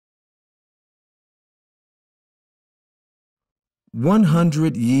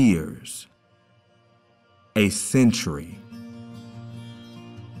100 years, a century.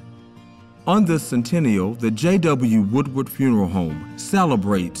 On this centennial, the J.W. Woodward Funeral Home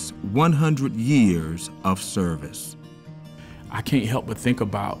celebrates 100 years of service. I can't help but think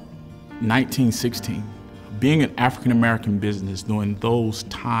about 1916. Being an African-American business during those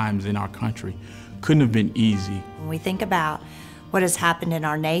times in our country couldn't have been easy. When we think about what has happened in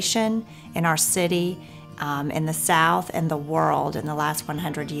our nation, in our city, in the South and the world in the last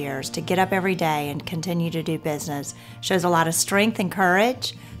 100 years, to get up every day and continue to do business shows a lot of strength and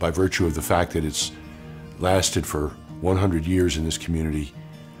courage. By virtue of the fact that it's lasted for 100 years in this community,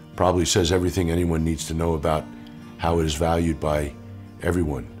 probably says everything anyone needs to know about how it is valued by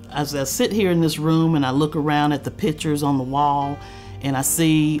everyone. As I sit here in this room and I look around at the pictures on the wall and I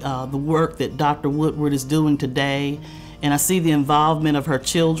see the work that Dr. Woodward is doing today, and I see the involvement of her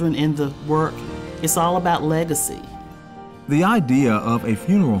children in the work, it's all about legacy. The idea of a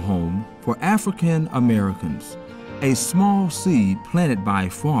funeral home for African Americans, a small seed planted by a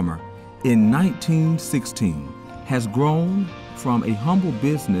farmer in 1916, has grown from a humble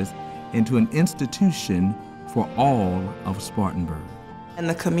business into an institution for all of Spartanburg. And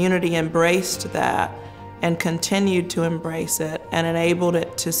the community embraced that and continued to embrace it and enabled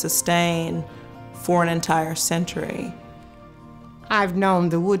it to sustain for an entire century. I've known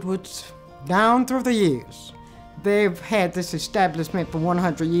the Woodwards down through the years. They've had this establishment for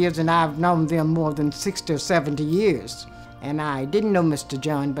 100 years, and I've known them more than 60 or 70 years. And I didn't know Mr.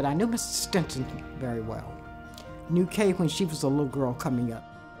 John, but I knew Mr. Stinson very well. Knew Kay when she was a little girl coming up.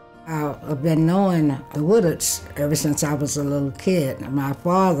 I've been knowing the Woodwards ever since I was a little kid. My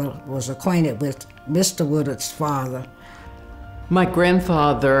father was acquainted with Mr. Woodward's father. My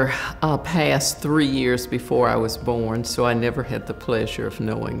grandfather passed 3 years before I was born, so I never had the pleasure of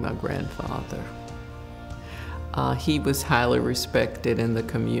knowing my grandfather. He was highly respected in the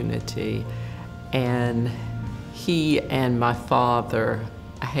community, and he and my father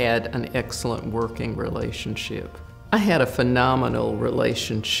had an excellent working relationship. I had a phenomenal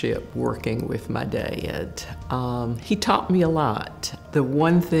relationship working with my dad. He taught me a lot. The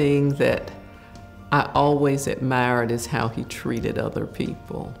one thing that I always admired is how he treated other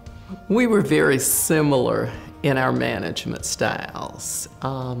people. We were very similar in our management styles.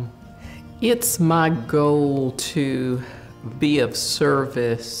 It's my goal to be of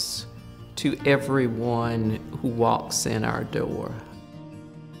service to everyone who walks in our door.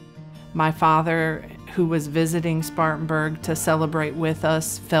 My father, who was visiting Spartanburg to celebrate with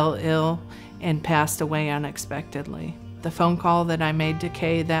us, fell ill and passed away unexpectedly. The phone call that I made to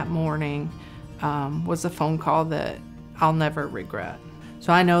Kay that morning was a phone call that I'll never regret.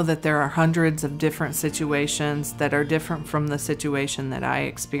 So I know that there are hundreds of different situations that are different from the situation that I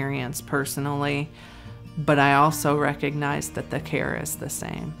experienced personally, but I also recognize that the care is the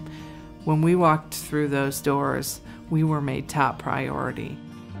same. When we walked through those doors, we were made top priority.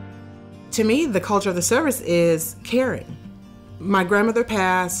 To me, the culture of the service is caring. My grandmother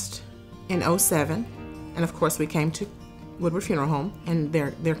passed in '07, and of course we came to Woodward Funeral Home, and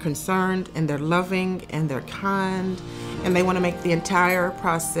they're concerned, and they're loving, and they're kind, and they want to make the entire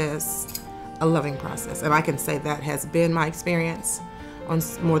process a loving process. And I can say that has been my experience on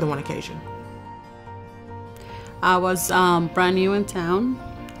more than one occasion. I was brand new in town,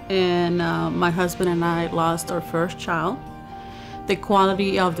 and my husband and I lost our first child. The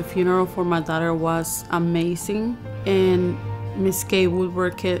quality of the funeral for my daughter was amazing, and Miss Kay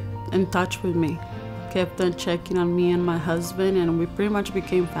Woodward kept in touch with me, kept on checking on me and my husband, and we pretty much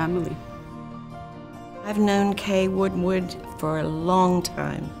became family. I've known Kay Woodward for a long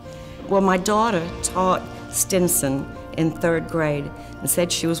time. Well, my daughter taught Stinson in 3rd grade and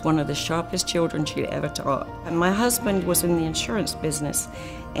said she was one of the sharpest children she'd ever taught. And my husband was in the insurance business,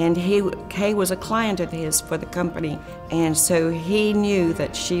 and Kay was a client of his for the company, and so he knew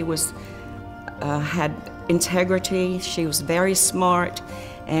that she was had integrity, she was very smart,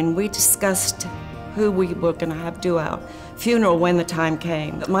 and we discussed who we were going to have do our funeral when the time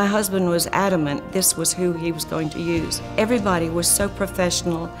came. But my husband was adamant this was who he was going to use. Everybody was so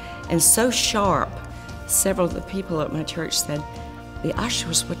professional and so sharp. Several of the people at my church said the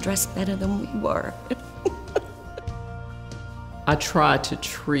ushers were dressed better than we were. I try to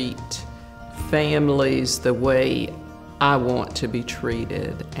treat families the way I want to be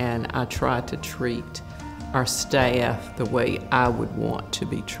treated, and I try to treat our staff the way I would want to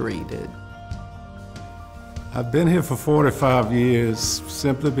be treated. I've been here for 45 years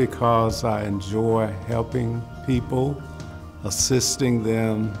simply because I enjoy helping people, assisting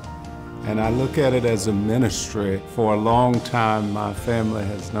them, and I look at it as a ministry. For a long time, my family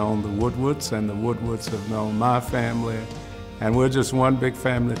has known the Woodwards, and the Woodwards have known my family, and we're just one big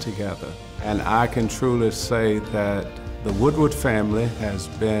family together. And I can truly say that the Woodward family has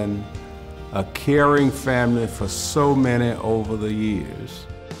been a caring family for so many over the years.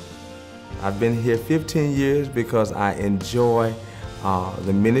 I've been here 15 years because I enjoy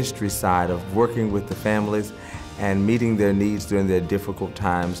the ministry side of working with the families and meeting their needs during their difficult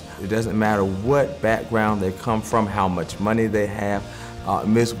times. It doesn't matter what background they come from, how much money they have,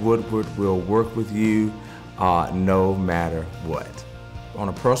 Ms. Woodward will work with you no matter what. On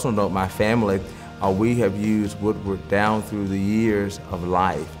a personal note, my family, we have used Woodward down through the years of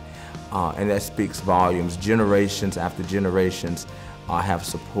life, and that speaks volumes. Generations after generations have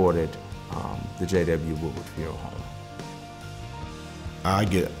supported the J.W. Woodward Funeral Home. I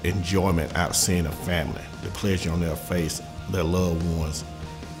get enjoyment out of seeing a family, the pleasure on their face, their loved ones,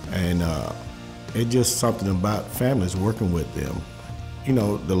 and it's just something about families working with them. You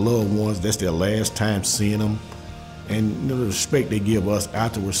know, the loved ones, that's their last time seeing them, and you know, the respect they give us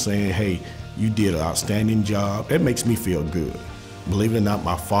afterwards saying, hey, you did an outstanding job, that makes me feel good. Believe it or not,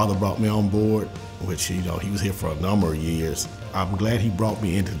 my father brought me on board, which, you know, he was here for a number of years. I'm glad he brought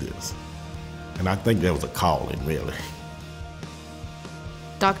me into this, and I think that was a calling, really.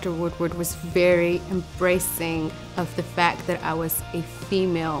 Dr. Woodward was very embracing of the fact that I was a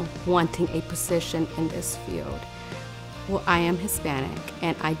female wanting a position in this field. Well, I am Hispanic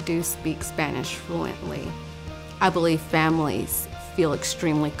and I do speak Spanish fluently. I believe families feel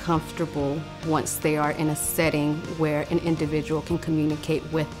extremely comfortable once they are in a setting where an individual can communicate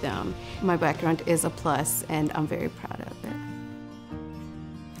with them. My background is a plus and I'm very proud of it.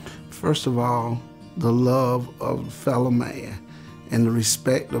 First of all, the love of fellow man and the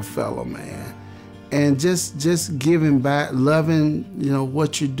respect of fellow man, and just giving back, loving, you know,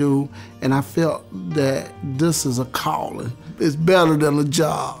 what you do. And I felt that this is a calling. It's better than a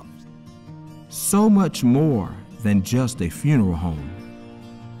job. So much more than just a funeral home.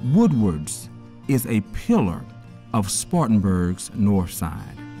 Woodward's is a pillar of Spartanburg's North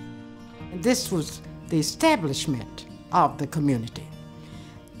Side. This was the establishment of the community.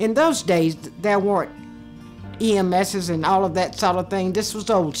 In those days, there weren't EMSs and all of that sort of thing. This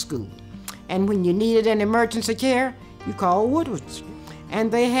was old school. And when you needed an emergency care, you called Woodward's.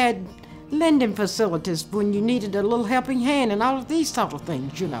 And they had lending facilities when you needed a little helping hand and all of these sort of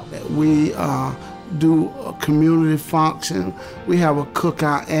things, you know. We do a community function. We have a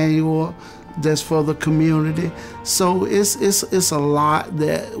cookout annual that's for the community. So it's a lot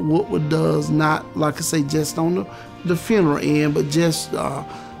that Woodward does, not, like I say, just on the funeral end, but just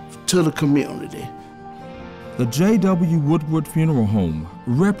to the community. The J.W. Woodward Funeral Home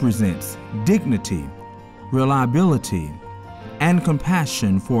represents dignity, reliability, and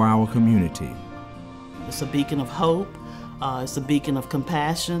compassion for our community. It's a beacon of hope, it's a beacon of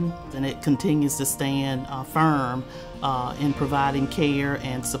compassion, and it continues to stand firm in providing care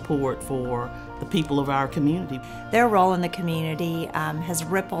and support for the people of our community. Their role in the community has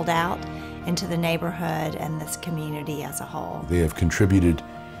rippled out into the neighborhood and this community as a whole. They have contributed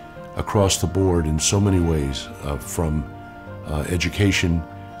across the board in so many ways, from education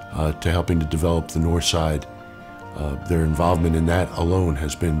to helping to develop the North Side. Their involvement in that alone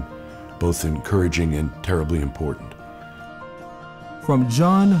has been both encouraging and terribly important. From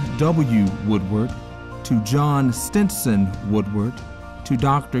John W. Woodward to John Stinson Woodward to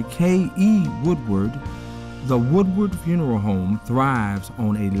Dr. K.E. Woodward, the Woodward Funeral Home thrives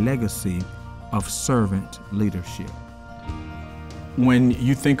on a legacy of servant leadership. When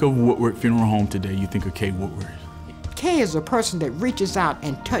you think of Woodward Funeral Home today, you think of Kay Woodward. Kay is a person that reaches out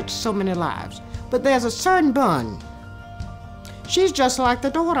and touches so many lives, but there's a certain bond. She's just like the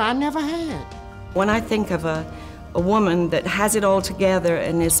daughter I never had. When I think of a woman that has it all together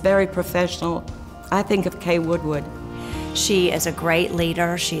and is very professional, I think of Kay Woodward. She is a great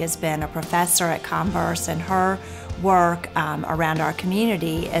leader. She has been a professor at Converse, and her work around our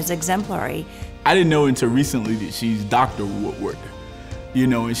community is exemplary. I didn't know until recently that she's Dr. Woodward, you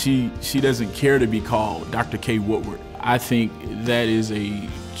know, and she doesn't care to be called Dr. K. Woodward. I think that is a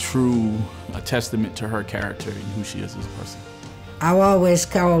true testament to her character and who she is as a person. I've always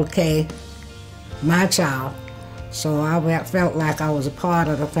called Kay my child, so I felt like I was a part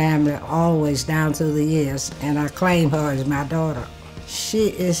of the family always down through the years, and I claim her as my daughter. She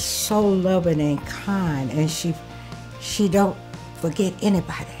is so loving and kind, and she don't forget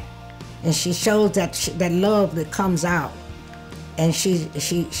anybody. And she shows that love that comes out, and she's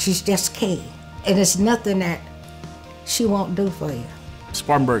just Kay. And it's nothing that she won't do for you.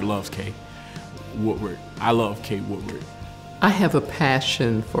 Spartanburg loves Kay Woodward. I love Kay Woodward. I have a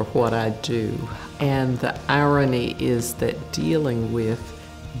passion for what I do, and the irony is that dealing with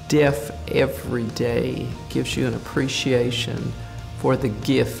Death every day gives you an appreciation for the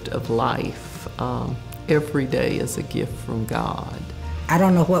gift of life. Every day is a gift from God. I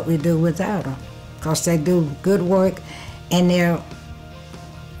don't know what we do without them, because they do good work and they're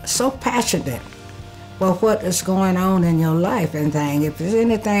so passionate for what is going on in your life and things. If there's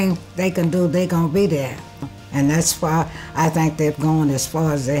anything they can do, they're going to be there. And that's why I think they've gone as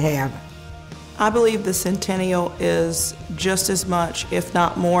far as they have. I believe the Centennial is just as much, if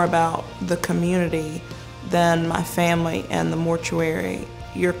not more, about the community than my family and the mortuary.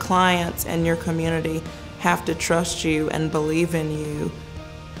 Your clients and your community have to trust you and believe in you.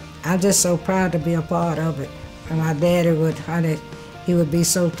 I'm just so proud to be a part of it. And my daddy he would be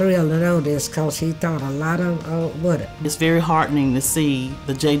so thrilled to know this, because he thought a lot of Woodward. It's very heartening to see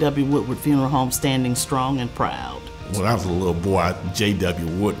the J.W. Woodward Funeral Home standing strong and proud. When I was a little boy,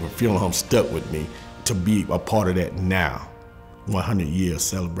 J.W. Woodward Funeral Home stuck with me. To be a part of that now, 100 years,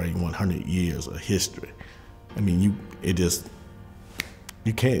 celebrating 100 years of history. I mean, you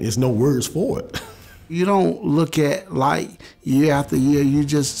can't, there's no words for it. You don't look at like year after year, you're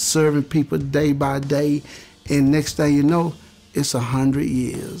just serving people day by day, and next thing you know, it's 100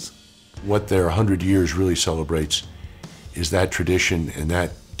 years. What their 100 years really celebrates is that tradition and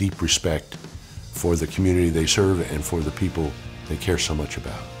that deep respect for the community they serve and for the people they care so much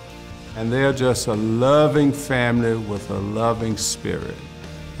about. And they're just a loving family with a loving spirit.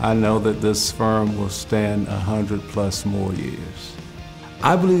 I know that this firm will stand 100+ more years.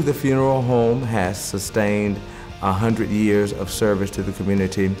 I believe the funeral home has sustained 100 years of service to the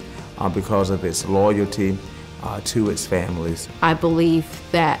community because of its loyalty to its families. I believe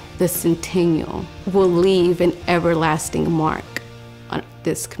that the Centennial will leave an everlasting mark on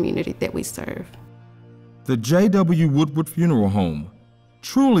this community that we serve. The J.W. Woodward Funeral Home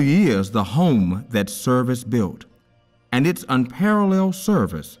truly is the home that service built, and its unparalleled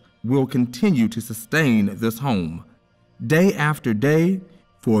service will continue to sustain this home day after day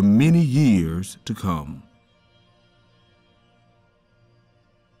for many years to come.